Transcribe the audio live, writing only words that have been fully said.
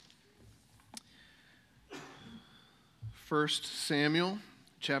1 Samuel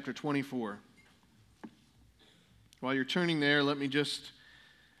chapter 24. While you're turning there, let me just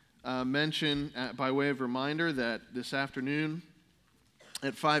mention by way of reminder that this afternoon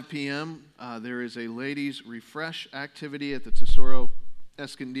at 5 p.m. There is a ladies' refresh activity at the Tesoro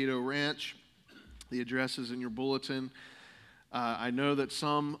Escondido Ranch. The address is in your bulletin. I know that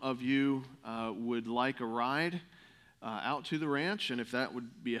some of you would like a ride out to the ranch, and if that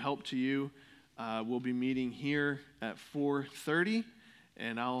would be a help to you, we'll be meeting here at 4:30,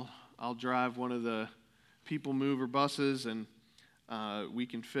 and I'll drive one of the people mover buses, and we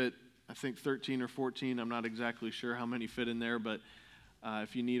can fit, I think, 13 or 14. I'm not exactly sure how many fit in there, but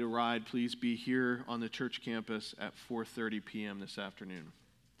if you need a ride, please be here on the church campus at 4:30 p.m. this afternoon.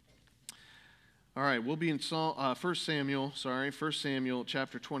 All right, we'll be in 1 Samuel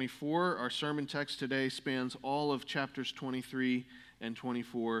chapter 24. Our sermon text today spans all of chapters 23 and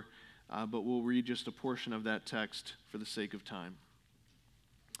 24, but we'll read just a portion of that text for the sake of time.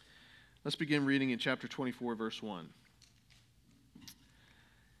 Let's begin reading in chapter 24, verse 1.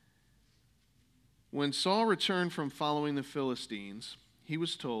 When Saul returned from following the Philistines, he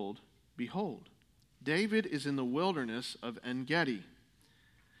was told, "Behold, David is in the wilderness of En-Gedi."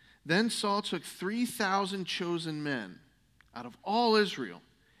 Then Saul took 3,000 chosen men out of all Israel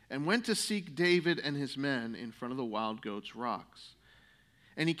and went to seek David and his men in front of the wild goats' rocks.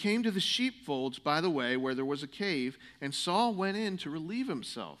 And he came to the sheepfolds by the way where there was a cave, and Saul went in to relieve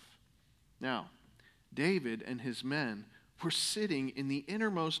himself. Now, David and his men were sitting in the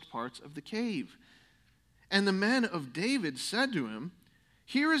innermost parts of the cave. And the men of David said to him,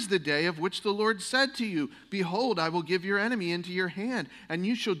 "Here is the day of which the Lord said to you, Behold, I will give your enemy into your hand, and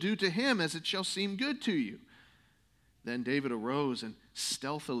you shall do to him as it shall seem good to you." Then David arose and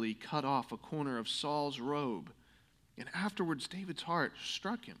stealthily cut off a corner of Saul's robe. And afterwards David's heart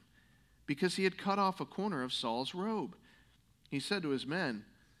struck him, because he had cut off a corner of Saul's robe. He said to his men,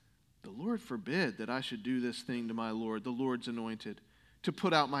 "The Lord forbid that I should do this thing to my Lord, the Lord's anointed, to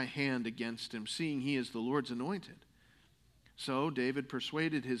put out my hand against him, seeing he is the Lord's anointed." So David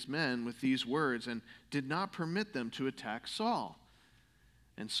persuaded his men with these words and did not permit them to attack Saul.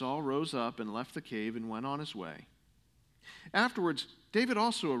 And Saul rose up and left the cave and went on his way. Afterwards, David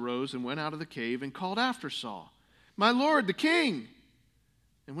also arose and went out of the cave and called after Saul, "My lord, the king!"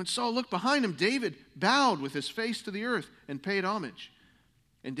 And when Saul looked behind him, David bowed with his face to the earth and paid homage.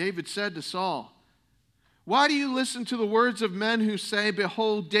 And David said to Saul, "Why do you listen to the words of men who say,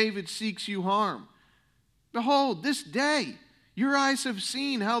 'Behold, David seeks you harm'? Behold, this day your eyes have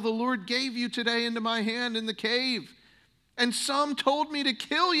seen how the Lord gave you today into my hand in the cave. And some told me to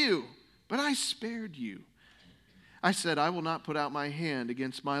kill you, but I spared you. I said, I will not put out my hand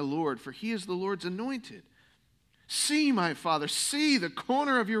against my Lord, for he is the Lord's anointed. See, my father, see the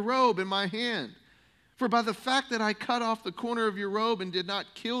corner of your robe in my hand. For by the fact that I cut off the corner of your robe and did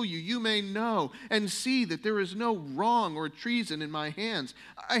not kill you, you may know and see that there is no wrong or treason in my hands.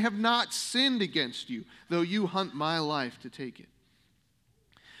 I have not sinned against you, though you hunt my life to take it.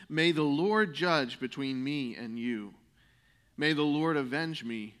 May the Lord judge between me and you. May the Lord avenge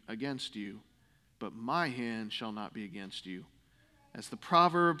me against you, but my hand shall not be against you. As the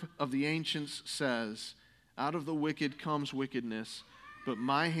proverb of the ancients says, out of the wicked comes wickedness, but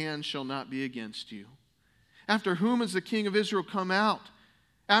my hand shall not be against you. After whom has the king of Israel come out?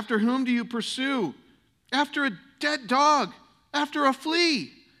 After whom do you pursue? After a dead dog, after a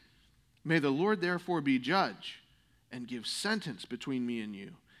flea. May the Lord therefore be judge and give sentence between me and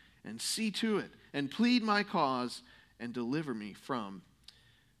you, and see to it, and plead my cause, and deliver me from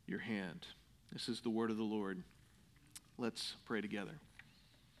your hand." This is the word of the Lord. Let's pray together.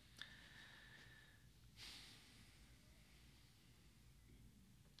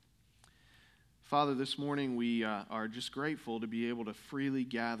 Father, this morning we are just grateful to be able to freely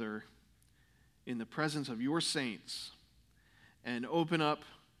gather in the presence of your saints and open up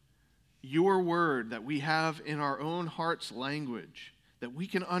your word that we have in our own heart's language, that we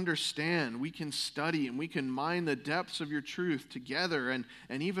can understand, we can study, and we can mine the depths of your truth together and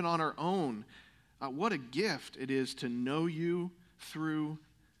even on our own. What a gift it is to know you through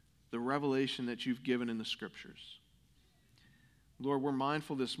the revelation that you've given in the Scriptures. Lord, we're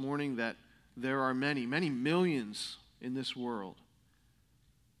mindful this morning that there are many, many millions in this world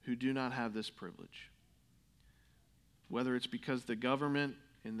who do not have this privilege. Whether it's because the government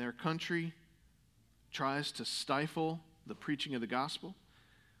in their country tries to stifle the preaching of the gospel,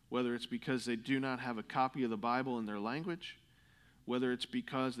 whether it's because they do not have a copy of the Bible in their language, whether it's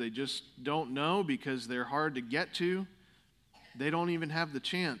because they just don't know because they're hard to get to, they don't even have the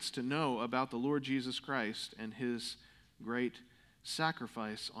chance to know about the Lord Jesus Christ and his great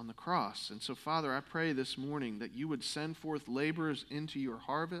sacrifice on the cross. And so, Father, I pray this morning that you would send forth laborers into your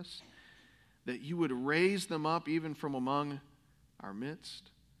harvest, that you would raise them up even from among our midst,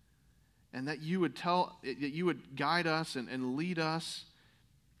 and that you would guide us and lead us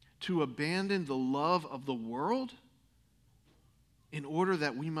to abandon the love of the world in order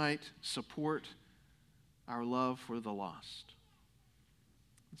that we might support our love for the lost.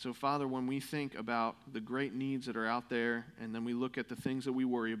 And so, Father, when we think about the great needs that are out there, and then we look at the things that we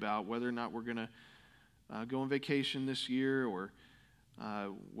worry about, whether or not we're going to go on vacation this year, or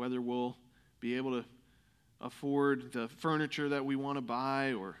whether we'll be able to afford the furniture that we want to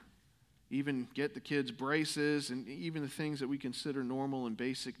buy, or even get the kids braces, and even the things that we consider normal and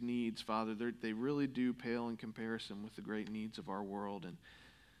basic needs, Father, they really do pale in comparison with the great needs of our world. And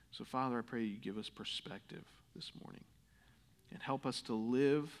so, Father, I pray you give us perspective this morning and help us to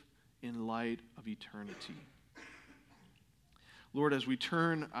live in light of eternity. Lord, as we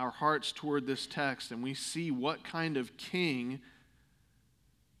turn our hearts toward this text and we see what kind of king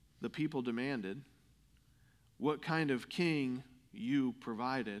the people demanded, what kind of king you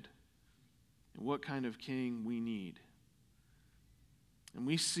provided, and what kind of king we need. And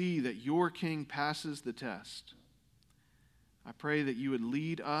we see that your king passes the test. I pray that you would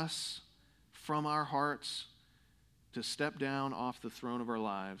lead us from our hearts to step down off the throne of our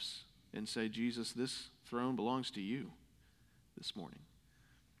lives and say, Jesus, this throne belongs to you this morning.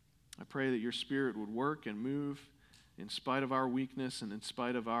 I pray that your Spirit would work and move in spite of our weakness and in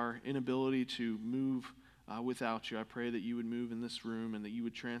spite of our inability to move without you. I pray that you would move in this room and that you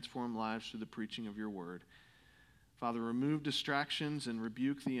would transform lives through the preaching of your word. Father, remove distractions and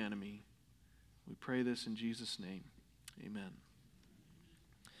rebuke the enemy. We pray this in Jesus' name. Amen.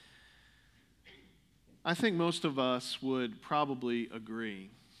 I think most of us would probably agree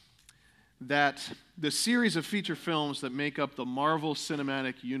that the series of feature films that make up the Marvel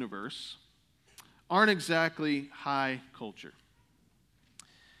Cinematic Universe aren't exactly high culture.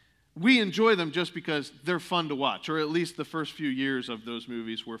 We enjoy them just because they're fun to watch, or at least the first few years of those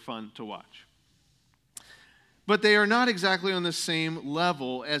movies were fun to watch. But they are not exactly on the same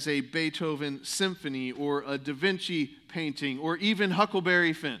level as a Beethoven symphony or a Da Vinci painting or even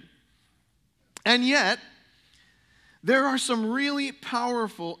Huckleberry Finn. And yet, there are some really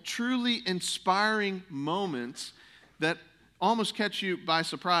powerful, truly inspiring moments that almost catch you by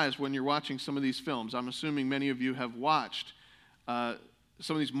surprise when you're watching some of these films. I'm assuming many of you have watched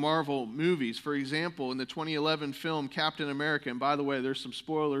some of these Marvel movies. For example, in the 2011 film Captain America, and by the way, there's some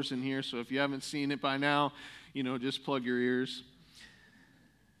spoilers in here, so if you haven't seen it by now, just plug your ears.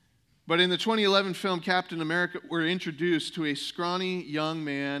 But in the 2011 film Captain America, we're introduced to a scrawny young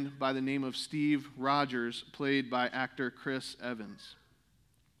man by the name of Steve Rogers, played by actor Chris Evans.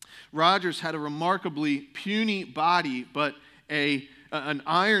 Rogers had a remarkably puny body, but an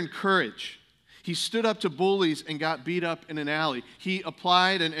iron courage. He stood up to bullies and got beat up in an alley. He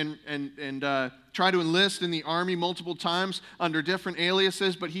applied and tried to enlist in the army multiple times under different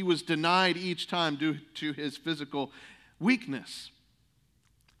aliases, but he was denied each time due to his physical weakness.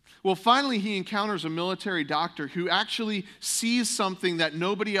 Well, finally, he encounters a military doctor who actually sees something that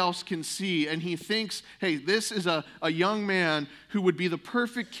nobody else can see, and he thinks, hey, this is a young man who would be the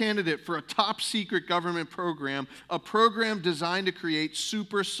perfect candidate for a top-secret government program, a program designed to create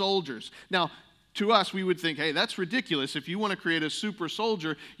super soldiers. Now, to us, we would think, hey, that's ridiculous. If you want to create a super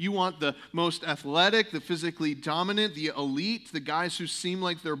soldier, you want the most athletic, the physically dominant, the elite, the guys who seem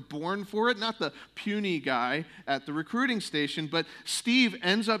like they're born for it, not the puny guy at the recruiting station. But Steve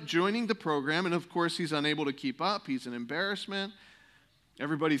ends up joining the program, and of course, he's unable to keep up. He's an embarrassment.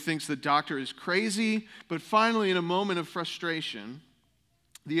 Everybody thinks the doctor is crazy. But finally, in a moment of frustration,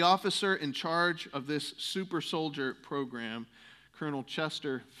 the officer in charge of this super soldier program, Colonel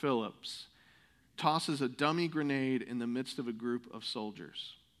Chester Phillips, tosses a dummy grenade in the midst of a group of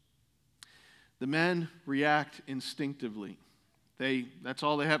soldiers. The men react instinctively. That's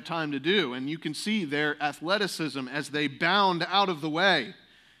all they have time to do, and you can see their athleticism as they bound out of the way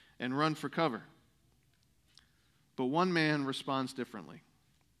and run for cover. But one man responds differently.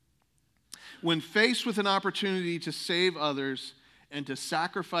 When faced with an opportunity to save others and to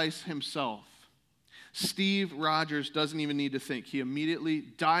sacrifice himself, Steve Rogers doesn't even need to think. He immediately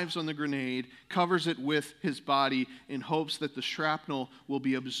dives on the grenade, covers it with his body in hopes that the shrapnel will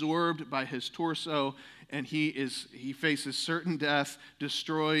be absorbed by his torso, and he faces certain death,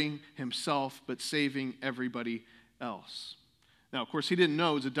 destroying himself but saving everybody else. Now, of course, he didn't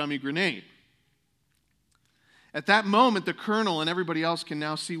know it was a dummy grenade. At that moment, the colonel and everybody else can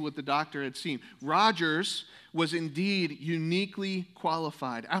now see what the doctor had seen. Rogers was indeed uniquely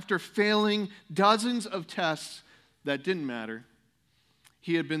qualified. After failing dozens of tests that didn't matter,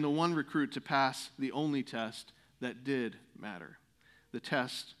 He had been the one recruit to pass the only test that did matter, the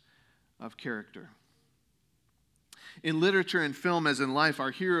test of character. In literature and film, as in life,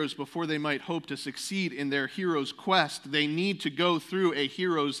 our heroes, before they might hope to succeed in their hero's quest, they need to go through a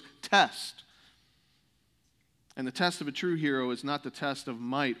hero's test. And the test of a true hero is not the test of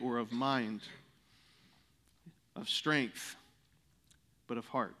might or of mind, of strength, but of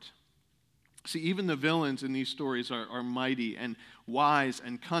heart. See, even the villains in these stories are mighty and wise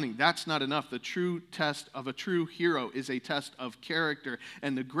and cunning. That's not enough. The true test of a true hero is a test of character.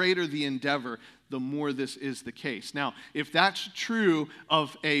 And the greater the endeavor, the more this is the case. Now, if that's true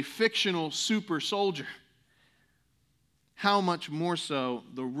of a fictional super soldier, how much more so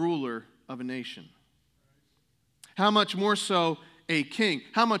the ruler of a nation? How much more so a king?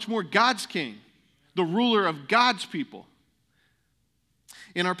 How much more God's king, the ruler of God's people?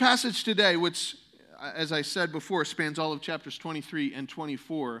 In our passage today, which, as I said before, spans all of chapters 23 and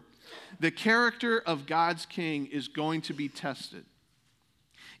 24, the character of God's king is going to be tested.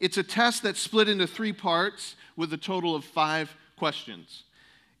 It's a test that's split into 3 parts with a total of 5 questions.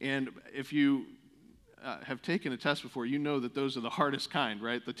 And if you have taken a test before, you know that those are the hardest kind,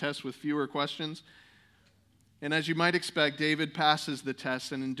 right? The test with fewer questions. And as you might expect, David passes the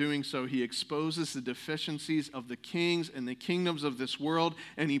test, and in doing so, he exposes the deficiencies of the kings and the kingdoms of this world,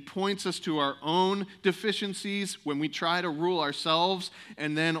 and he points us to our own deficiencies when we try to rule ourselves,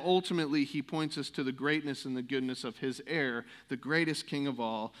 and then ultimately he points us to the greatness and the goodness of his heir, the greatest king of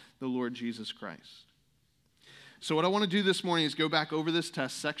all, the Lord Jesus Christ. So what I want to do this morning is go back over this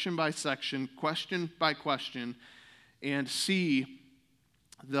test section by section, question by question, and see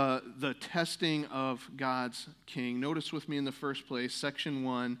the testing of God's king. Notice with me in the first place, section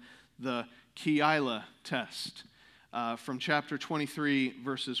 1, the Keilah test from chapter 23,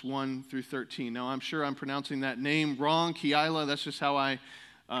 verses 1 through 13. Now, I'm sure I'm pronouncing that name wrong, Keilah. That's just how I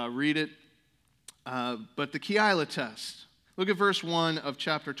read it. But the Keilah test. Look at verse 1 of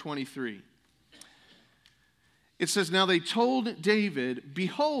chapter 23. It says, "Now they told David,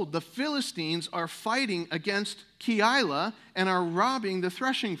 'Behold, the Philistines are fighting against Keilah and are robbing the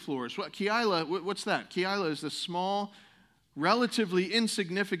threshing floors.'" What's that? Keilah is the small, relatively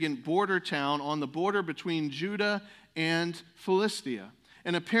insignificant border town on the border between Judah and Philistia.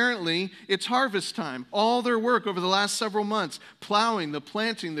 And apparently, it's harvest time. All their work over the last several months, plowing, the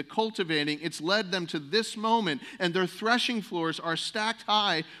planting, the cultivating, it's led them to this moment. And their threshing floors are stacked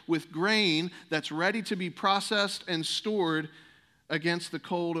high with grain that's ready to be processed and stored against the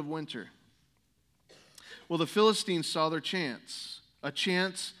cold of winter. Well, the Philistines saw their chance, a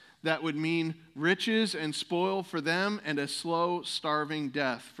chance that would mean riches and spoil for them and a slow, starving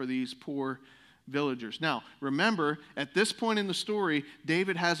death for these poor villagers. Now, remember, at this point in the story,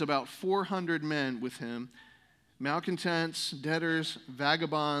 David has about 400 men with him, malcontents, debtors,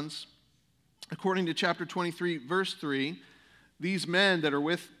 vagabonds. According to chapter 23, verse 3, these men that are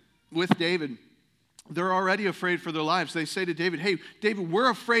with David, they're already afraid for their lives. They say to David, "Hey, David, we're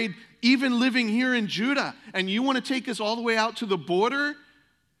afraid even living here in Judah, and you want to take us all the way out to the border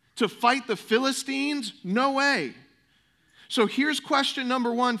to fight the Philistines? No way." So here's question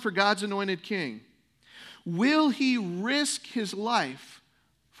number 1 for God's anointed king. Will he risk his life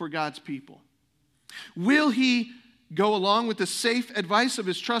for God's people? Will he go along with the safe advice of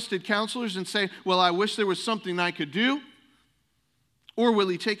his trusted counselors and say, "Well, I wish there was something I could do"? Or will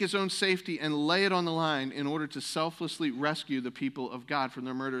he take his own safety and lay it on the line in order to selflessly rescue the people of God from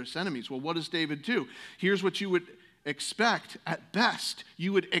their murderous enemies? Well, what does David do? Here's what you would expect at best.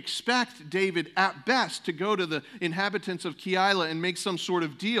 You would expect David at best to go to the inhabitants of Keilah and make some sort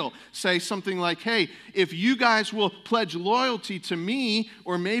of deal. Say something like, "Hey, if you guys will pledge loyalty to me,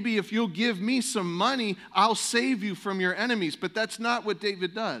 or maybe if you'll give me some money, I'll save you from your enemies." But that's not what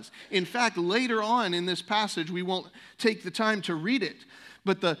David does. In fact, later on in this passage, we won't take the time to read it,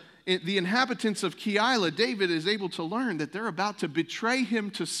 but the inhabitants of Keilah, David is able to learn that they're about to betray him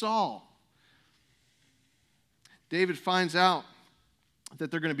to Saul. David finds out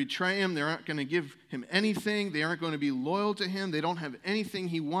that they're going to betray him. They aren't going to give him anything. They aren't going to be loyal to him. They don't have anything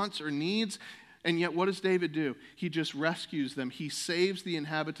he wants or needs. And yet, what does David do? He just rescues them. He saves the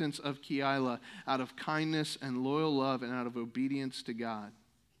inhabitants of Keilah out of kindness and loyal love and out of obedience to God.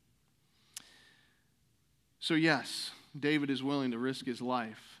 So yes, David is willing to risk his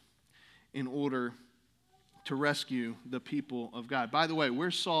life in order to rescue the people of God. By the way,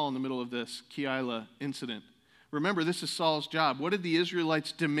 where's Saul in the middle of this Keilah incident? Remember, this is Saul's job. What did the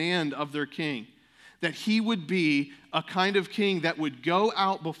Israelites demand of their king? That he would be a kind of king that would go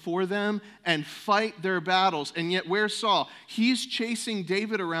out before them and fight their battles. And yet, where's Saul? He's chasing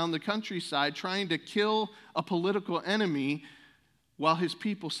David around the countryside, trying to kill a political enemy, while his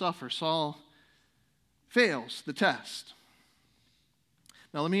people suffer. Saul fails the test.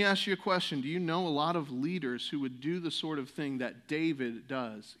 Now, let me ask you a question. Do you know a lot of leaders who would do the sort of thing that David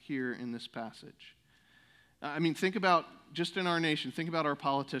does here in this passage? I mean, think about, just in our nation, think about our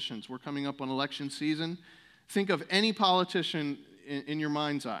politicians. We're coming up on election season. Think of any politician in your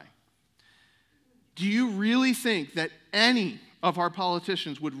mind's eye. Do you really think that any of our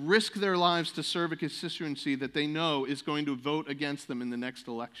politicians would risk their lives to serve a constituency that they know is going to vote against them in the next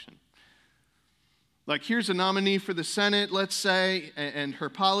election? Like, here's a nominee for the Senate, let's say, and her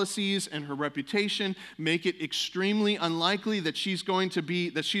policies and her reputation make it extremely unlikely that she's going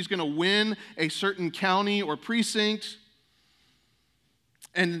to win a certain county or precinct.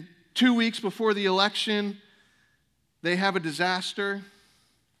 And 2 weeks before the election, they have a disaster.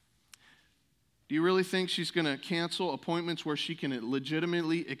 Do you really think she's going to cancel appointments where she can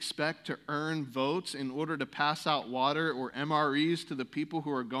legitimately expect to earn votes in order to pass out water or MREs to the people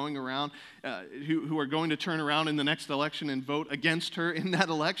who are going around, who are going to turn around in the next election and vote against her in that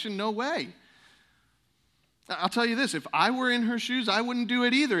election? No way. I'll tell you this, if I were in her shoes, I wouldn't do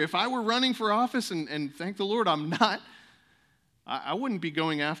it either. If I were running for office, and thank the Lord I'm not, I wouldn't be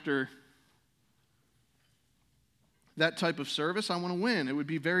going after that type of service. I want to win. It would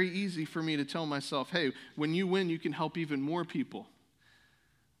be very easy for me to tell myself, hey, when you win, you can help even more people.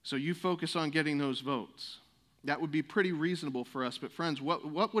 So you focus on getting those votes. That would be pretty reasonable for us. But friends,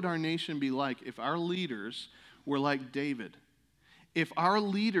 what would our nation be like if our leaders were like David? If our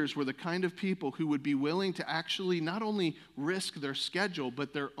leaders were the kind of people who would be willing to actually not only risk their schedule,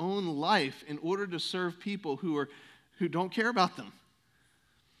 but their own life in order to serve people who don't care about them?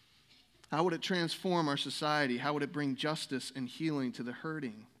 How would it transform our society? How would it bring justice and healing to the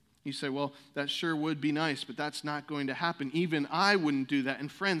hurting? You say, well, that sure would be nice, but that's not going to happen. Even I wouldn't do that. And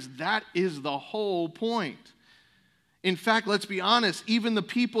friends, that is the whole point. In fact, let's be honest, even the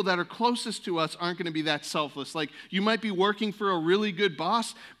people that are closest to us aren't going to be that selfless. Like, you might be working for a really good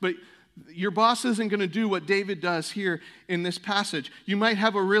boss, but your boss isn't going to do what David does here in this passage. You might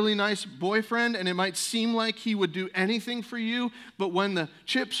have a really nice boyfriend, and it might seem like he would do anything for you, but when the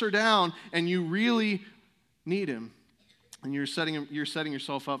chips are down and you really need him, and you're setting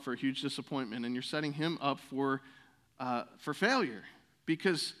yourself up for a huge disappointment, and you're setting him up for failure,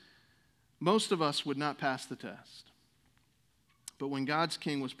 because most of us would not pass the test. But when God's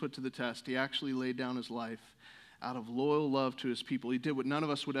king was put to the test, he actually laid down his life out of loyal love to his people. He did what none of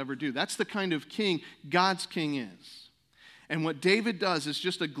us would ever do. That's the kind of king God's king is. And what David does is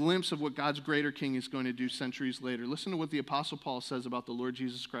just a glimpse of what God's greater king is going to do centuries later. Listen to what the Apostle Paul says about the Lord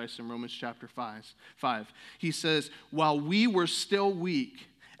Jesus Christ in Romans chapter 5. He says, while we were still weak,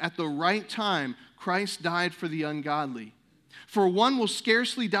 at the right time, Christ died for the ungodly. For one will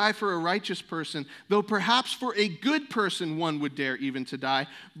scarcely die for a righteous person, though perhaps for a good person one would dare even to die.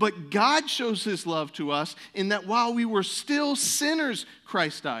 But God shows his love to us in that while we were still sinners,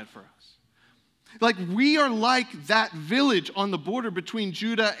 Christ died for us. Like, we are like that village on the border between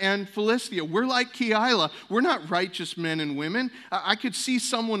Judah and Philistia. We're like Keilah. We're not righteous men and women. I could see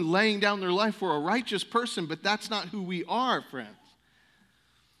someone laying down their life for a righteous person, but that's not who we are, friends.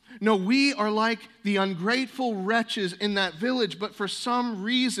 No, we are like the ungrateful wretches in that village, but for some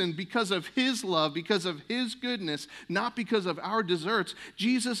reason, because of his love, because of his goodness, not because of our deserts,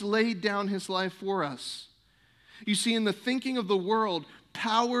 Jesus laid down his life for us. You see, in the thinking of the world,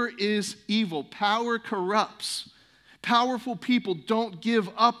 power is evil. Power corrupts. Powerful people don't give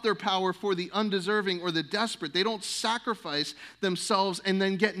up their power for the undeserving or the desperate. They don't sacrifice themselves and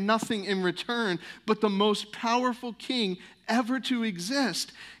then get nothing in return. But the most powerful king ever to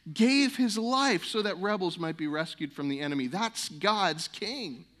exist gave his life so that rebels might be rescued from the enemy. That's God's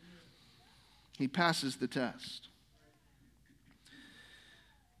king. He passes the test.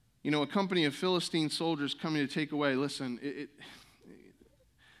 You know, a company of Philistine soldiers coming to take away, listen,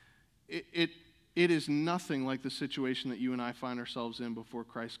 it is nothing like the situation that you and I find ourselves in before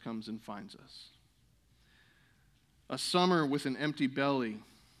Christ comes and finds us. A summer with an empty belly,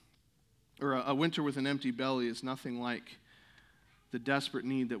 or a winter with an empty belly, is nothing like the desperate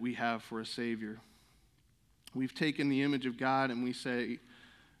need that we have for a Savior. We've taken the image of God and we say,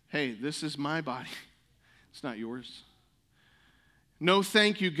 hey, this is my body. It's not yours. No,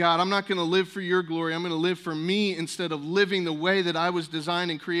 thank you, God. I'm not going to live for your glory. I'm going to live for me instead of living the way that I was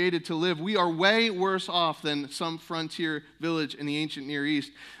designed and created to live. We are way worse off than some frontier village in the ancient Near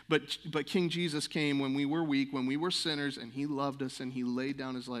East. But King Jesus came when we were weak, when we were sinners, and he loved us and he laid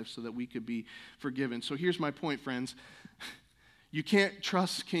down his life so that we could be forgiven. So here's my point, friends. You can't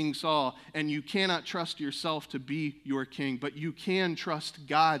trust King Saul, and you cannot trust yourself to be your king, but you can trust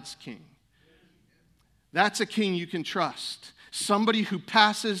God's king. That's a king you can trust. somebody who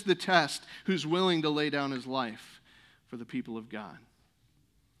passes the test, who's willing to lay down his life for the people of God.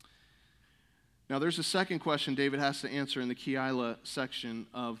 Now, there's a second question David has to answer in the Keilah section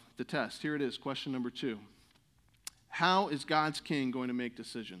of the test. Here it is, question number 2. How is God's king going to make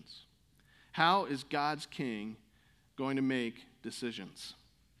decisions? How is God's king going to make decisions?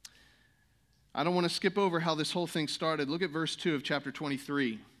 I don't want to skip over how this whole thing started. Look at verse 2 of chapter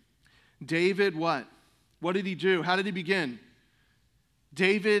 23. David, what? What did he do? How did he begin?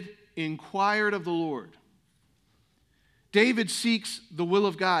 David inquired of the Lord. David seeks the will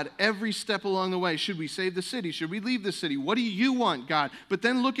of God every step along the way. Should we save the city? Should we leave the city? What do you want, God? But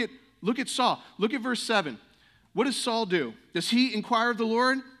then look at Saul. Look at verse 7. What does Saul do? Does he inquire of the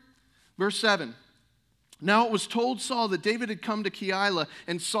Lord? Verse 7. Now it was told Saul that David had come to Keilah,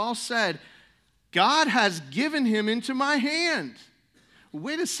 and Saul said, God has given him into my hand.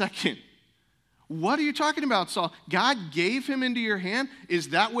 Wait a second. What are you talking about, Saul? God gave him into your hand? Is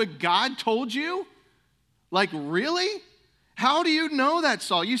that what God told you? Like, really? How do you know that,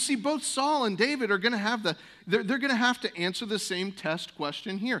 Saul? You see, both Saul and David are going to have they're going to have to answer the same test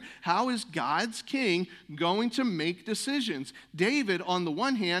question here. How is God's king going to make decisions? David, on the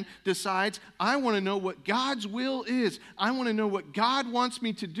one hand, decides, I want to know what God's will is. I want to know what God wants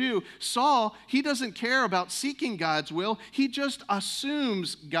me to do. Saul, he doesn't care about seeking God's will. He just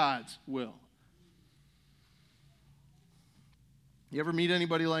assumes God's will. You ever meet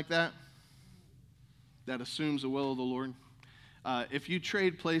anybody like that? That assumes the will of the Lord? If you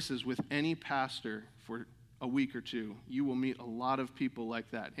trade places with any pastor for a week or two, you will meet a lot of people like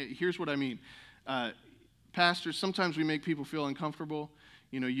that. Here's what I mean. Pastors, sometimes we make people feel uncomfortable.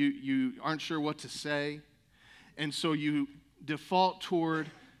 You know, you aren't sure what to say. And so you default toward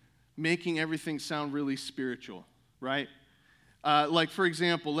making everything sound really spiritual, right? Like, for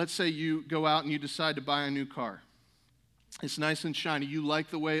example, let's say you go out and you decide to buy a new car. It's nice and shiny. You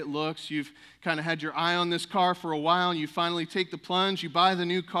like the way it looks. You've kind of had your eye on this car for a while, and you finally take the plunge. You buy the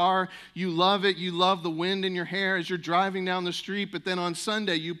new car. You love it. You love the wind in your hair as you're driving down the street. But then on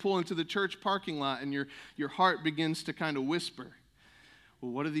Sunday, you pull into the church parking lot, and your heart begins to kind of whisper.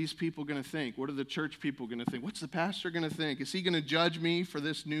 Well, what are these people going to think? What are the church people going to think? What's the pastor going to think? Is he going to judge me for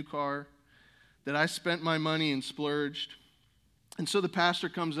this new car that I spent my money and splurged? And so the pastor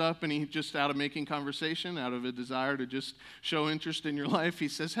comes up, and he just out of making conversation, out of a desire to just show interest in your life, he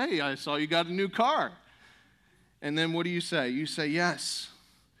says, hey, I saw you got a new car. And then what do you say? You say, yes,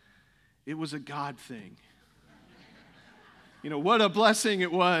 it was a God thing. You know, what a blessing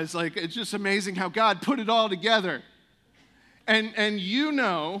it was. Like, it's just amazing how God put it all together. And you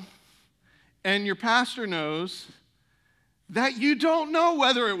know, and your pastor knows, that you don't know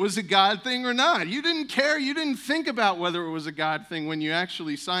whether it was a God thing or not. You didn't care. You didn't think about whether it was a God thing when you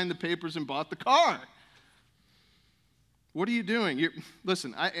actually signed the papers and bought the car. What are you doing?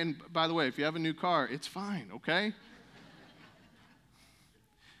 Listen, and by the way, if you have a new car, it's fine, okay?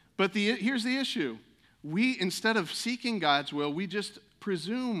 But here's the issue. Instead of seeking God's will, we just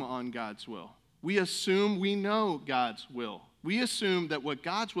presume on God's will. We assume we know God's will. We assume that what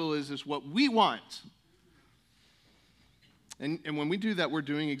God's will is what we want. And when we do that, we're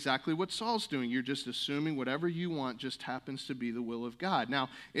doing exactly what Saul's doing. You're just assuming whatever you want just happens to be the will of God. Now,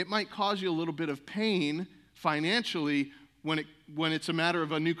 it might cause you a little bit of pain financially when it's a matter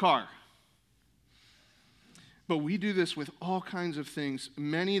of a new car. But we do this with all kinds of things,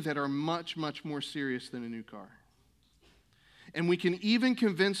 many that are much, much more serious than a new car. And we can even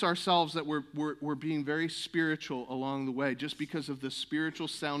convince ourselves that we're being very spiritual along the way just because of the spiritual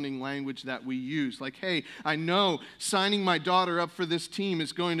sounding language that we use. Like, hey, I know signing my daughter up for this team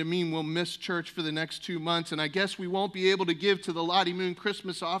is going to mean we'll miss church for the next 2 months, and I guess we won't be able to give to the Lottie Moon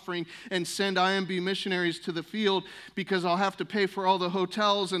Christmas offering and send IMB missionaries to the field because I'll have to pay for all the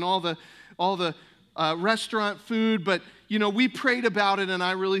hotels and all the restaurant food. But, you know, we prayed about it, and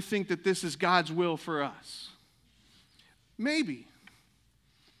I really think that this is God's will for us. Maybe.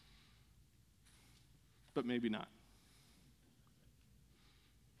 But maybe not.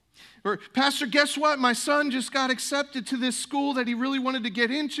 Or, Pastor, guess what? My son just got accepted to this school that he really wanted to get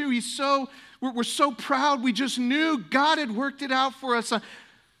into. We're so proud. We just knew God had worked it out for us.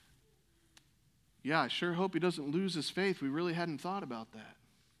 Yeah, I sure hope he doesn't lose his faith. We really hadn't thought about that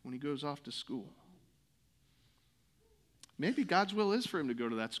when he goes off to school. Maybe God's will is for him to go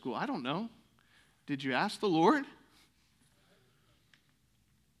to that school. I don't know. Did you ask the Lord?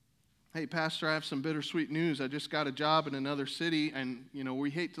 Hey, Pastor, I have some bittersweet news. I just got a job in another city, and, you know, we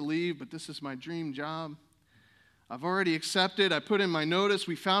hate to leave, but this is my dream job. I've already accepted. I put in my notice.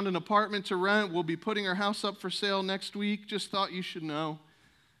 We found an apartment to rent. We'll be putting our house up for sale next week. Just thought you should know.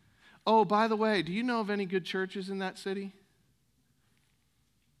 Oh, by the way, do you know of any good churches in that city?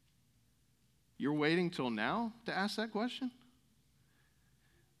 You're waiting till now to ask that question?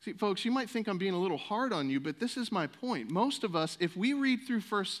 See, folks, you might think I'm being a little hard on you, but this is my point. Most of us, if we read through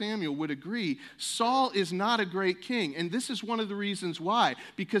 1 Samuel, would agree Saul is not a great king. And this is one of the reasons why.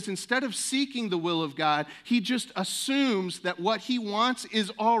 Because instead of seeking the will of God, he just assumes that what he wants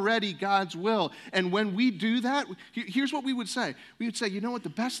is already God's will. And when we do that, here's what we would say. We would say, you know what, the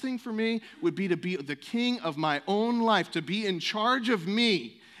best thing for me would be to be the king of my own life, to be in charge of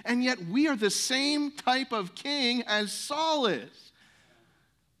me. And yet we are the same type of king as Saul is.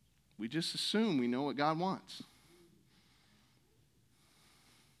 We just assume we know what God wants.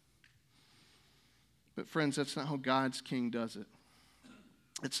 But friends, that's not how God's king does it.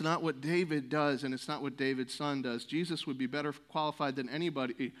 It's not what David does, and it's not what David's son does. Jesus would be better qualified than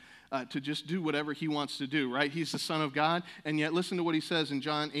anybody to just do whatever he wants to do, right? He's the Son of God, and yet listen to what he says in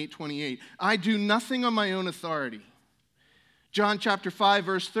John 8:28. I do nothing on my own authority. John chapter 5,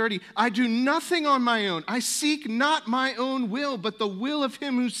 verse 30, I do nothing on my own. I seek not my own will, but the will of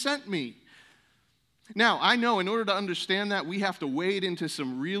him who sent me. Now, I know in order to understand that, we have to wade into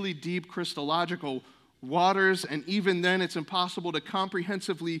some really deep Christological waters, and even then it's impossible to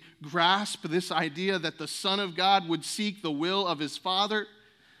comprehensively grasp this idea that the Son of God would seek the will of his Father.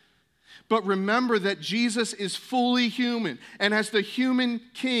 But remember that Jesus is fully human. And as the human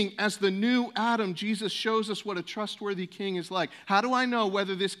king, as the new Adam, Jesus shows us what a trustworthy king is like. How do I know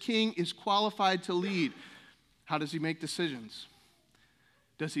whether this king is qualified to lead? How does he make decisions?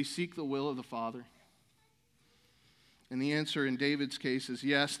 Does he seek the will of the Father? And the answer in David's case is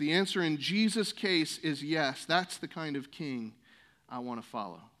yes. The answer in Jesus' case is yes. That's the kind of king I want to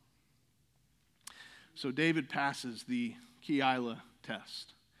follow. So David passes the Keilah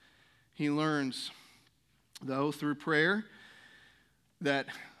test. He learns, though, through prayer, that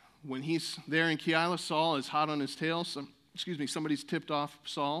when he's there in Keilah, Saul is hot on his tail. Somebody's tipped off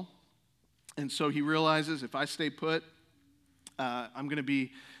Saul. And so he realizes, if I stay put, I'm going to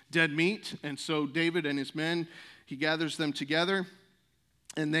be dead meat. And so David and his men, he gathers them together,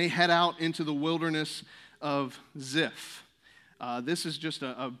 and they head out into the wilderness of Ziph. This is just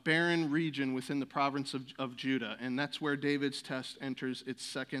a barren region within the province of Judah, and that's where David's test enters its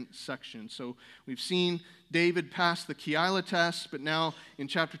second section. So we've seen David pass the Keilah test, but now in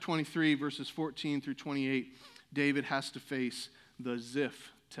chapter 23, verses 14 through 28, David has to face the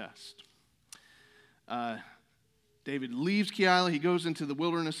Ziph test. David leaves Keilah. He goes into the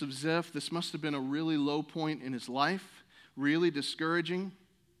wilderness of Ziph. This must have been a really low point in his life, really discouraging.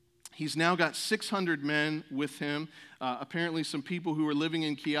 He's now got 600 men with him. Apparently, some people who were living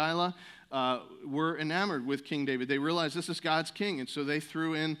in Keilah were enamored with King David. They realized this is God's king, and so they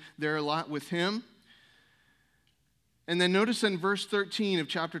threw in their lot with him. And then notice in verse 13 of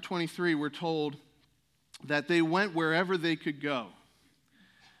chapter 23, we're told that they went wherever they could go.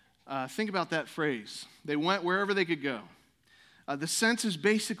 Think about that phrase. They went wherever they could go. The sense is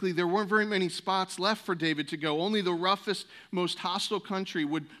basically there weren't very many spots left for David to go. Only the roughest, most hostile country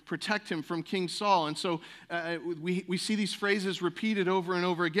would protect him from King Saul. And so we see these phrases repeated over and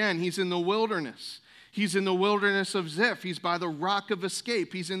over again. He's in the wilderness. He's in the wilderness of Ziph. He's by the rock of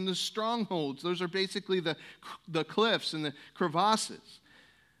escape. He's in the strongholds. Those are basically the cliffs and the crevasses.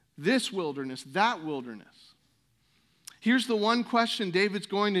 This wilderness, that wilderness. Here's the one question David's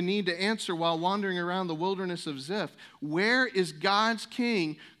going to need to answer while wandering around the wilderness of Ziph. Where is God's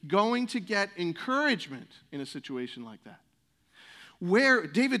king going to get encouragement in a situation like that? Where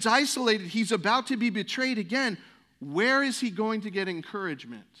David's isolated, he's about to be betrayed again. Where is he going to get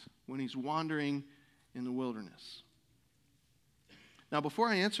encouragement when he's wandering in the wilderness? Now, before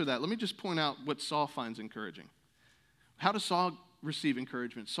I answer that, let me just point out what Saul finds encouraging. How does Saul receive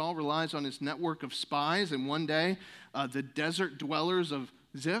encouragement? Saul relies on his network of spies, and one day, the desert dwellers of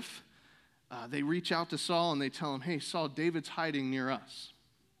Ziph, they reach out to Saul and they tell him, hey, Saul, David's hiding near us.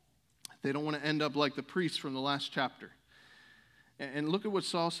 They don't want to end up like the priests from the last chapter. And look at what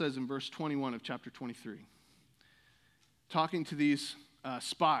Saul says in verse 21 of chapter 23. Talking to these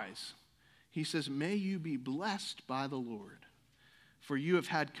spies, he says, may you be blessed by the Lord, for you have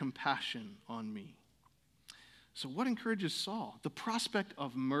had compassion on me. So what encourages Saul? The prospect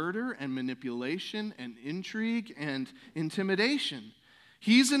of murder and manipulation and intrigue and intimidation.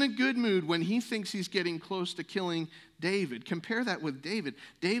 He's in a good mood when he thinks he's getting close to killing David. Compare that with David.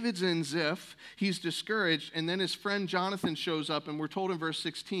 David's in Ziph. He's discouraged, and then his friend Jonathan shows up, and we're told in verse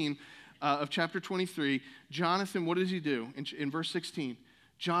 16 of chapter 23, Jonathan, what does he do? In verse 16,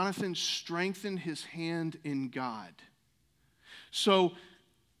 Jonathan strengthened his hand in God. So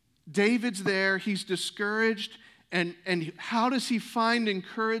David's there, he's discouraged, and how does he find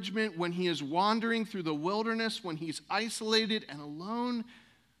encouragement when he is wandering through the wilderness, when he's isolated and alone?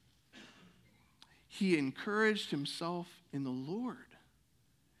 he encouraged himself in the Lord.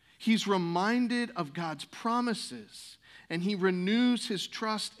 He's reminded of God's promises, and he renews his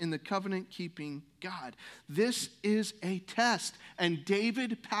trust in the covenant-keeping God. This is a test, and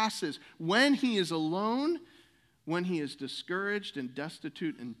David passes when he is alone, when he is discouraged and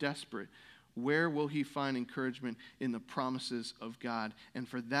destitute and desperate. Where will he find encouragement? In the promises of God. And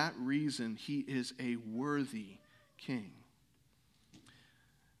for that reason, he is a worthy king.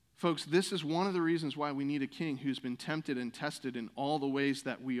 Folks, this is one of the reasons why we need a king who's been tempted and tested in all the ways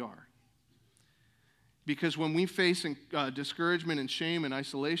that we are. Because when we face discouragement and shame and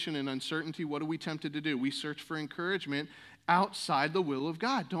isolation and uncertainty, what are we tempted to do? We search for encouragement outside the will of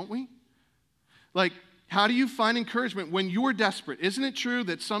God, don't we? Like, how do you find encouragement when you're desperate? Isn't it true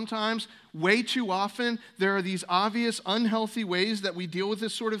that sometimes, way too often, there are these obvious unhealthy ways that we deal with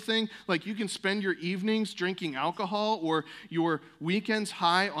this sort of thing? Like you can spend your evenings drinking alcohol or your weekends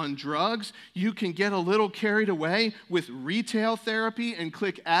high on drugs. You can get a little carried away with retail therapy and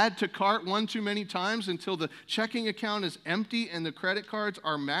click add to cart one too many times until the checking account is empty and the credit cards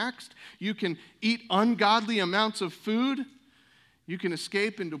are maxed. You can eat ungodly amounts of food. You can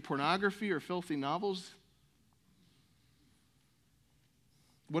escape into pornography or filthy novels.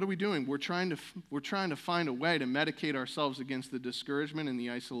 What are we doing? We're trying to find a way to medicate ourselves against the discouragement and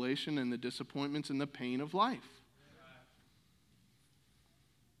the isolation and the disappointments and the pain of life.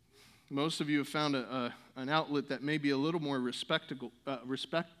 Most of you have found an outlet that may be a little more respectable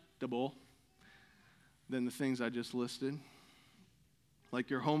than the things I just listed. Like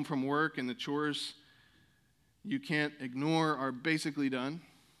you're home from work and the chores you can't ignore are basically done.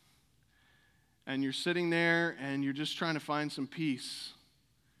 And you're sitting there and you're just trying to find some peace.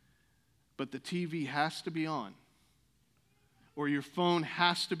 But the TV has to be on, or your phone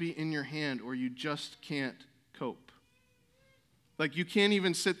has to be in your hand, or you just can't cope. Like you can't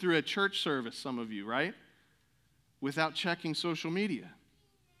even sit through a church service, some of you, right? Without checking social media.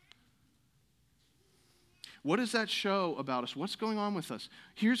 What does that show about us? What's going on with us?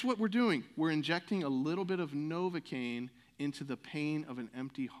 Here's what we're doing. We're injecting a little bit of Novocaine into the pain of an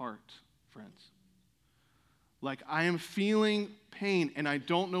empty heart, friends. Like, I am feeling pain and I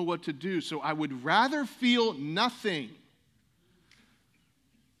don't know what to do, so I would rather feel nothing.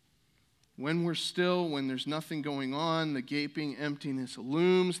 When we're still, when there's nothing going on, the gaping emptiness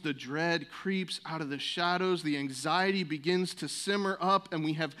looms, the dread creeps out of the shadows, the anxiety begins to simmer up, and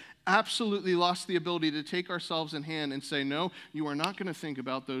we have absolutely lost the ability to take ourselves in hand and say, no, you are not going to think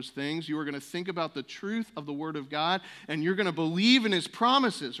about those things. You are going to think about the truth of the Word of God, and you're going to believe in His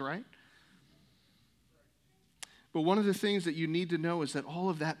promises, right? But one of the things that you need to know is that all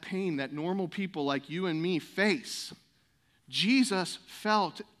of that pain that normal people like you and me face, Jesus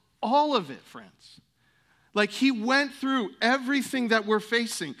felt all of it, friends. Like He went through everything that we're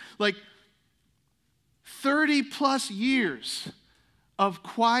facing. Like 30 plus years of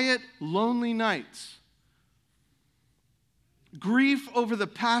quiet, lonely nights. Grief over the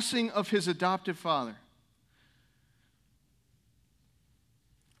passing of His adoptive father.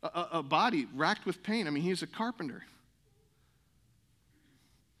 A body racked with pain. I mean, he's a carpenter.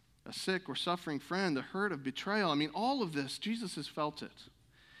 A sick or suffering friend, the hurt of betrayal. I mean, all of this, Jesus has felt it.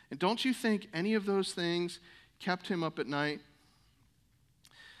 And don't you think any of those things kept Him up at night?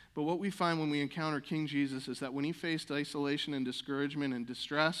 But what we find when we encounter King Jesus is that when He faced isolation and discouragement and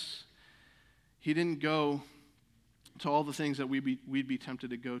distress, He didn't go to all the things that we'd be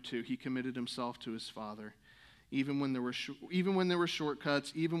tempted to go to. He committed Himself to His Father. Even when there were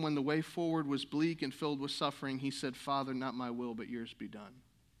shortcuts, even when the way forward was bleak and filled with suffering, He said, Father, not my will, but yours be done.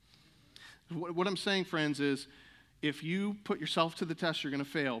 What I'm saying, friends, is if you put yourself to the test, you're going to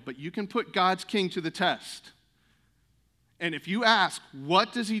fail. But you can put God's King to the test. And if you ask,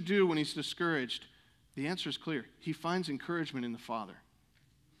 what does He do when He's discouraged? The answer is clear. He finds encouragement in the Father.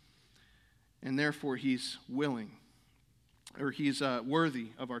 And therefore, He's willing, or He's worthy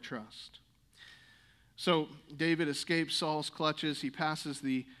of our trust. So David escapes Saul's clutches. He passes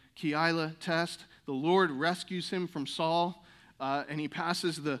the Keilah test. The Lord rescues him from Saul, and he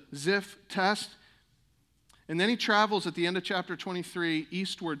passes the Ziph test. And then he travels at the end of chapter 23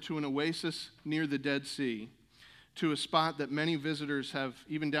 eastward to an oasis near the Dead Sea, to a spot that many visitors have,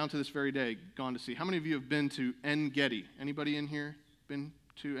 even down to this very day, gone to see. How many of you have been to En-Gedi? Anybody in here been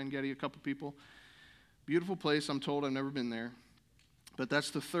to En-Gedi? A couple people? Beautiful place, I'm told. I've never been there. But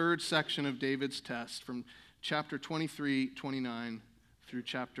that's the third section of David's test, from chapter 23, 29 through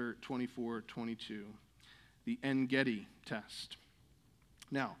chapter 24, 22. The En-Gedi test.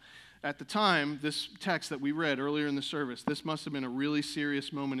 Now, at the time, this text that we read earlier in the service, this must have been a really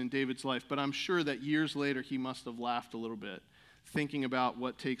serious moment in David's life, but I'm sure that years later he must have laughed a little bit, thinking about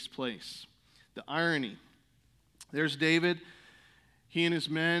what takes place. The irony. There's David. He and his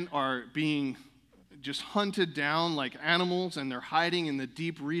men are being just hunted down like animals, and they're hiding in the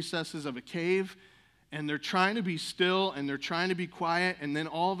deep recesses of a cave, and they're trying to be still, and they're trying to be quiet, and then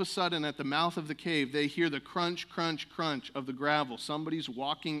all of a sudden at the mouth of the cave, they hear the crunch, crunch, crunch of the gravel. Somebody's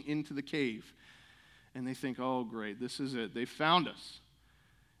walking into the cave, and they think, oh, great, this is it. They found us.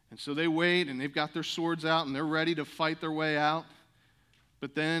 And so they wait, and they've got their swords out, and they're ready to fight their way out.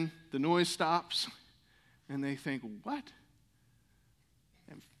 But then the noise stops, and they think, what?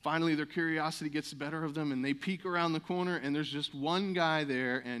 And finally their curiosity gets the better of them, and they peek around the corner, and there's just one guy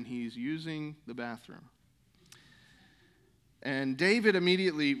there, and he's using the bathroom. And David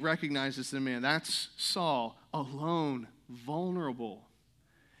immediately recognizes the man. That's Saul, alone, vulnerable.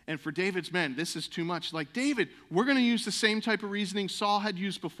 And for David's men, this is too much. Like, David, we're going to use the same type of reasoning Saul had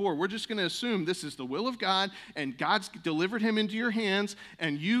used before. We're just going to assume this is the will of God, and God's delivered him into your hands,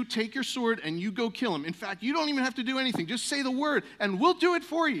 and you take your sword and you go kill him. In fact, you don't even have to do anything. Just say the word, and we'll do it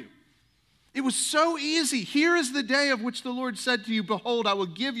for you. It was so easy. Here is the day of which the Lord said to you, behold, I will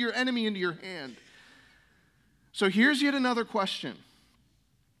give your enemy into your hand. So here's yet another question.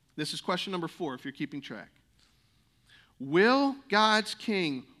 This is question number 4, if you're keeping track. Will God's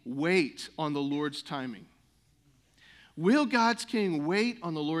king wait on the Lord's timing? Will God's king wait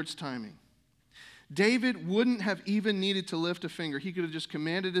on the Lord's timing? David wouldn't have even needed to lift a finger. He could have just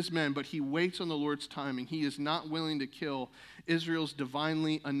commanded his men, but he waits on the Lord's timing. He is not willing to kill Israel's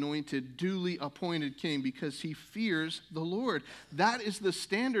divinely anointed, duly appointed king because he fears the Lord. That is the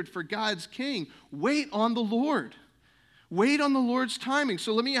standard for God's king. Wait on the Lord. Wait on the Lord's timing.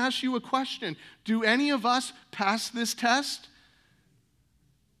 So let me ask you a question. Do any of us pass this test?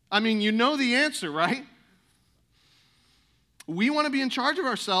 I mean, you know the answer, right? We want to be in charge of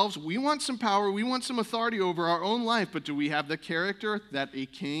ourselves. We want some power. We want some authority over our own life. But do we have the character that a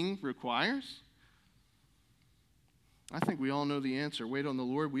king requires? I think we all know the answer. Wait on the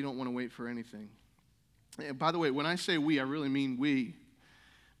Lord. We don't want to wait for anything. And by the way, when I say we, I really mean we.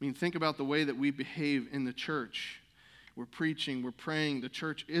 I mean, think about the way that we behave in the church. We're preaching, we're praying. The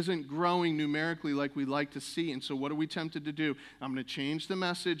church isn't growing numerically like we'd like to see. And so what are we tempted to do? I'm going to change the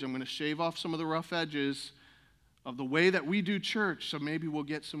message. I'm going to shave off some of the rough edges of the way that we do church, so maybe we'll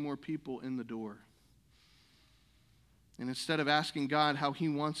get some more people in the door. And instead of asking God how he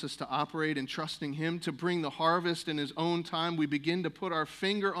wants us to operate and trusting him to bring the harvest in his own time, we begin to put our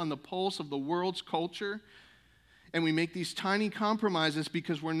finger on the pulse of the world's culture, and we make these tiny compromises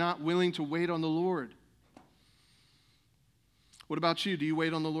because we're not willing to wait on the Lord. What about you? Do you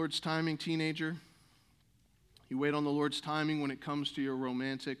wait on the Lord's timing, teenager? You wait on the Lord's timing when it comes to your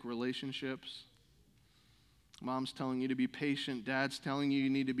romantic relationships? Mom's telling you to be patient. Dad's telling you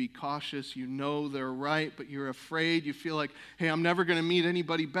need to be cautious. You know they're right, but you're afraid. You feel like, hey, I'm never going to meet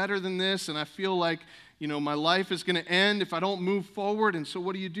anybody better than this, and I feel like, my life is going to end if I don't move forward. And so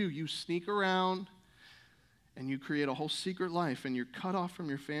what do? You sneak around, and you create a whole secret life, and you're cut off from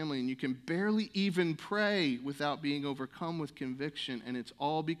your family, and you can barely even pray without being overcome with conviction, and it's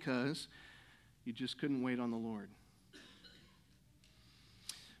all because you just couldn't wait on the Lord.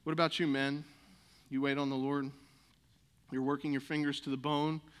 What about you, men? You wait on the Lord. You're working your fingers to the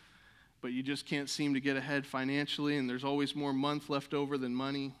bone, but you just can't seem to get ahead financially, and there's always more month left over than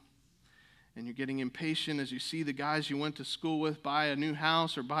money. And you're getting impatient as you see the guys you went to school with buy a new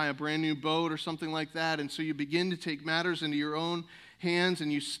house or buy a brand new boat or something like that. And so you begin to take matters into your own hands,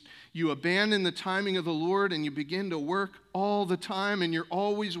 and you abandon the timing of the Lord, and you begin to work all the time, and you're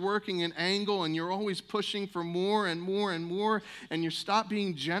always working an angle, and you're always pushing for more and more and more, and you stop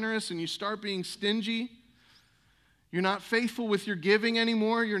being generous and you start being stingy. You're not faithful with your giving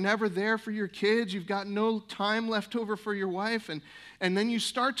anymore. You're never there for your kids. You've got no time left over for your wife. And then you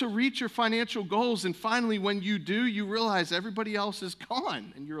start to reach your financial goals. And finally, when you do, you realize everybody else is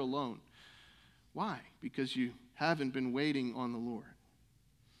gone and you're alone. Why? Because you haven't been waiting on the Lord.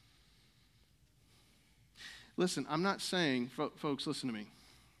 Listen, I'm not saying, folks, listen to me.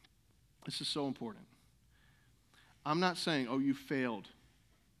 This is so important. I'm not saying, oh, you failed.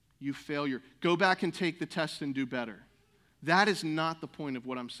 You failure. Go back and take the test and do better. That is not the point of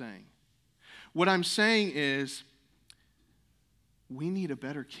what I'm saying. What I'm saying is we need a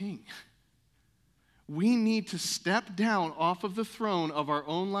better king. We need to step down off of the throne of our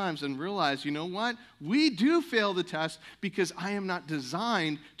own lives and realize, you know what? We do fail the test because I am not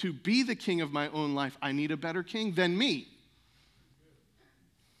designed to be the king of my own life. I need a better king than me.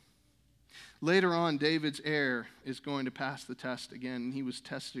 Later on, David's heir is going to pass the test again. He was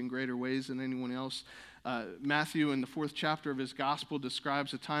tested in greater ways than anyone else. Matthew, in the 4th chapter of his gospel,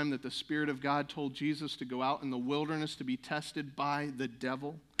 describes a time that the Spirit of God told Jesus to go out in the wilderness to be tested by the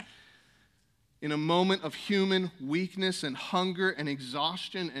devil. in a moment of human weakness and hunger and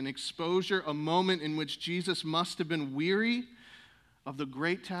exhaustion and exposure, a moment in which Jesus must have been weary of the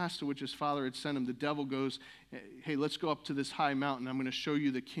great task to which his Father had sent him, the devil goes, hey, let's go up to this high mountain. I'm going to show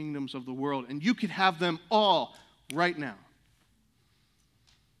you the kingdoms of the world, and you could have them all right now.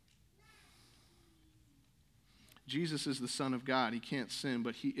 Jesus is the Son of God. He can't sin,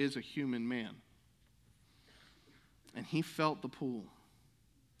 but he is a human man. And he felt the pull.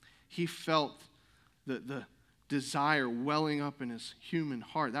 He felt the desire welling up in his human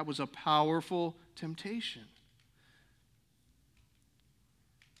heart. That was a powerful temptation.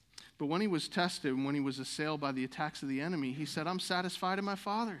 But when he was tested and when he was assailed by the attacks of the enemy, he said, I'm satisfied in my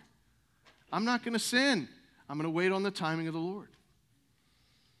Father. I'm not going to sin. I'm going to wait on the timing of the Lord.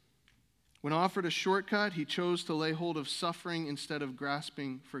 When offered a shortcut, he chose to lay hold of suffering instead of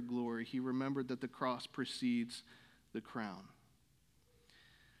grasping for glory. He remembered that the cross precedes the crown.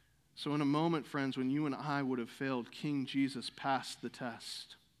 So in a moment, friends, when you and I would have failed, King Jesus passed the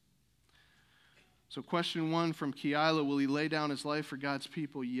test. So question 1 from Keila, will he lay down his life for God's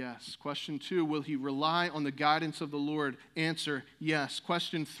people? Yes. Question 2, will he rely on the guidance of the Lord? Answer, yes.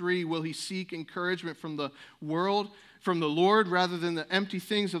 Question 3, will he seek encouragement from the world, from the Lord, rather than the empty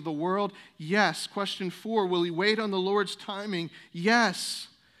things of the world? Yes. Question 4, will he wait on the Lord's timing? Yes.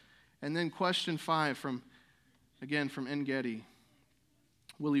 And then question 5 from En-Gedi,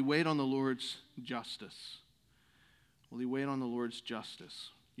 will he wait on the Lord's justice? Will he wait on the Lord's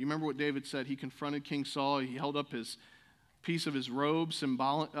justice? You remember what David said? He confronted King Saul. He held up his piece of his robe,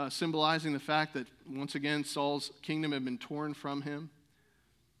 symbolizing the fact that, once again, Saul's kingdom had been torn from him.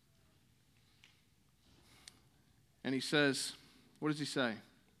 And he says, what does he say?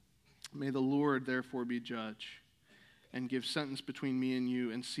 May the Lord therefore be judge and give sentence between me and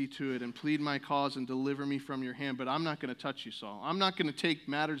you, and see to it, and plead my cause and deliver me from your hand. But I'm not going to touch you, Saul. I'm not going to take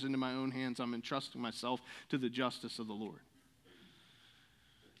matters into my own hands. I'm entrusting myself to the justice of the Lord.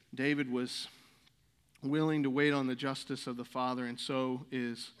 David was willing to wait on the justice of the Father, and so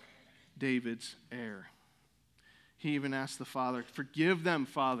is David's heir. He even asked the Father, forgive them,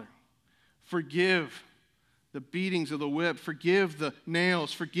 Father. Forgive the beatings of the whip. Forgive the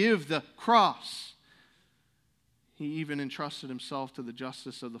nails. Forgive the cross. He even entrusted himself to the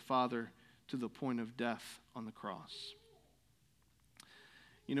justice of the Father to the point of death on the cross.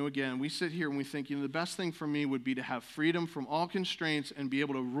 You know, again, we sit here and we think, the best thing for me would be to have freedom from all constraints and be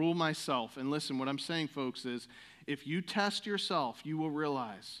able to rule myself. And listen, what I'm saying, folks, is if you test yourself, you will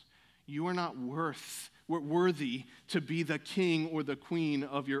realize you are not worthy to be the king or the queen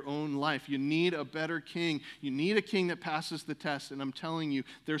of your own life. You need a better king. You need a king that passes the test. And I'm telling you,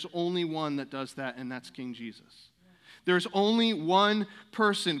 there's only one that does that, and that's King Jesus. There's only one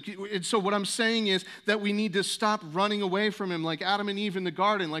person. And so what I'm saying is that we need to stop running away from him like Adam and Eve in the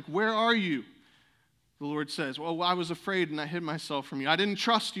garden. Like, where are you? The Lord says, well, I was afraid and I hid myself from you. I didn't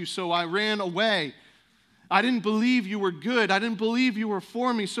trust you, so I ran away. I didn't believe you were good. I didn't believe you were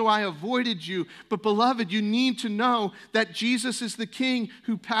for me, so I avoided you. But beloved, you need to know that Jesus is the King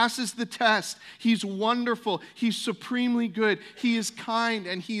who passes the test. He's wonderful. He's supremely good. He is kind,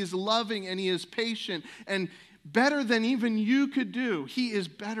 and he is loving, and he is patient. And better than even you could do. He is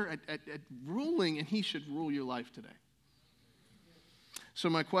better at ruling, and he should rule your life today. So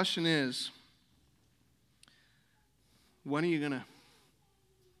my question is, when are you going to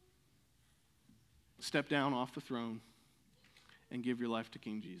step down off the throne and give your life to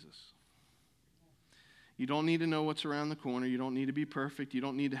King Jesus? You don't need to know what's around the corner. You don't need to be perfect. You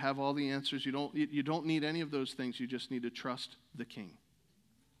don't need to have all the answers. You don't need any of those things. You just need to trust the King.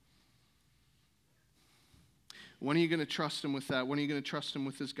 When are you going to trust him with that? When are you going to trust him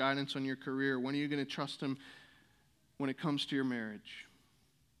with his guidance on your career? When are you going to trust him when it comes to your marriage?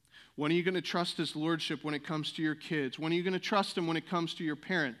 When are you going to trust his lordship when it comes to your kids? When are you going to trust him when it comes to your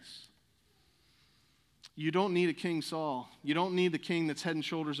parents? You don't need a King Saul. You don't need the king that's head and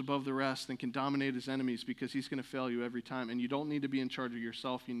shoulders above the rest and can dominate his enemies, because he's going to fail you every time. And you don't need to be in charge of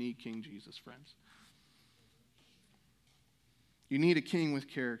yourself. You need King Jesus, friends. You need a king with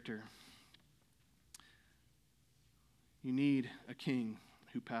character. You need a king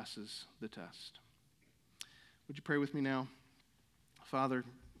who passes the test. Would you pray with me now? Father,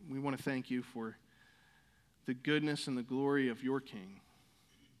 we want to thank you for the goodness and the glory of your King.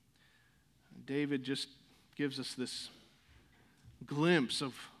 David just gives us this glimpse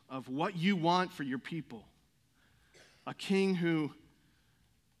of what you want for your people. A king who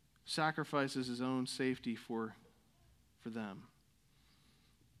sacrifices his own safety for them.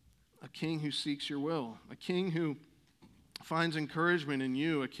 A king who seeks your will. A king who finds encouragement in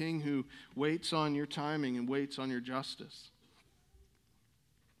you, a king who waits on your timing and waits on your justice.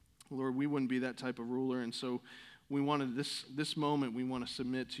 Lord, we wouldn't be that type of ruler, and so we wanted this moment, we want to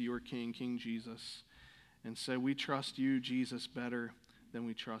submit to your King, King Jesus, and say we trust you, Jesus, better than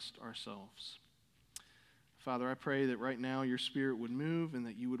we trust ourselves. Father, I pray that right now your Spirit would move and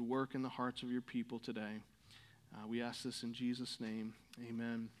that you would work in the hearts of your people today. We ask this in Jesus' name.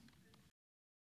 Amen.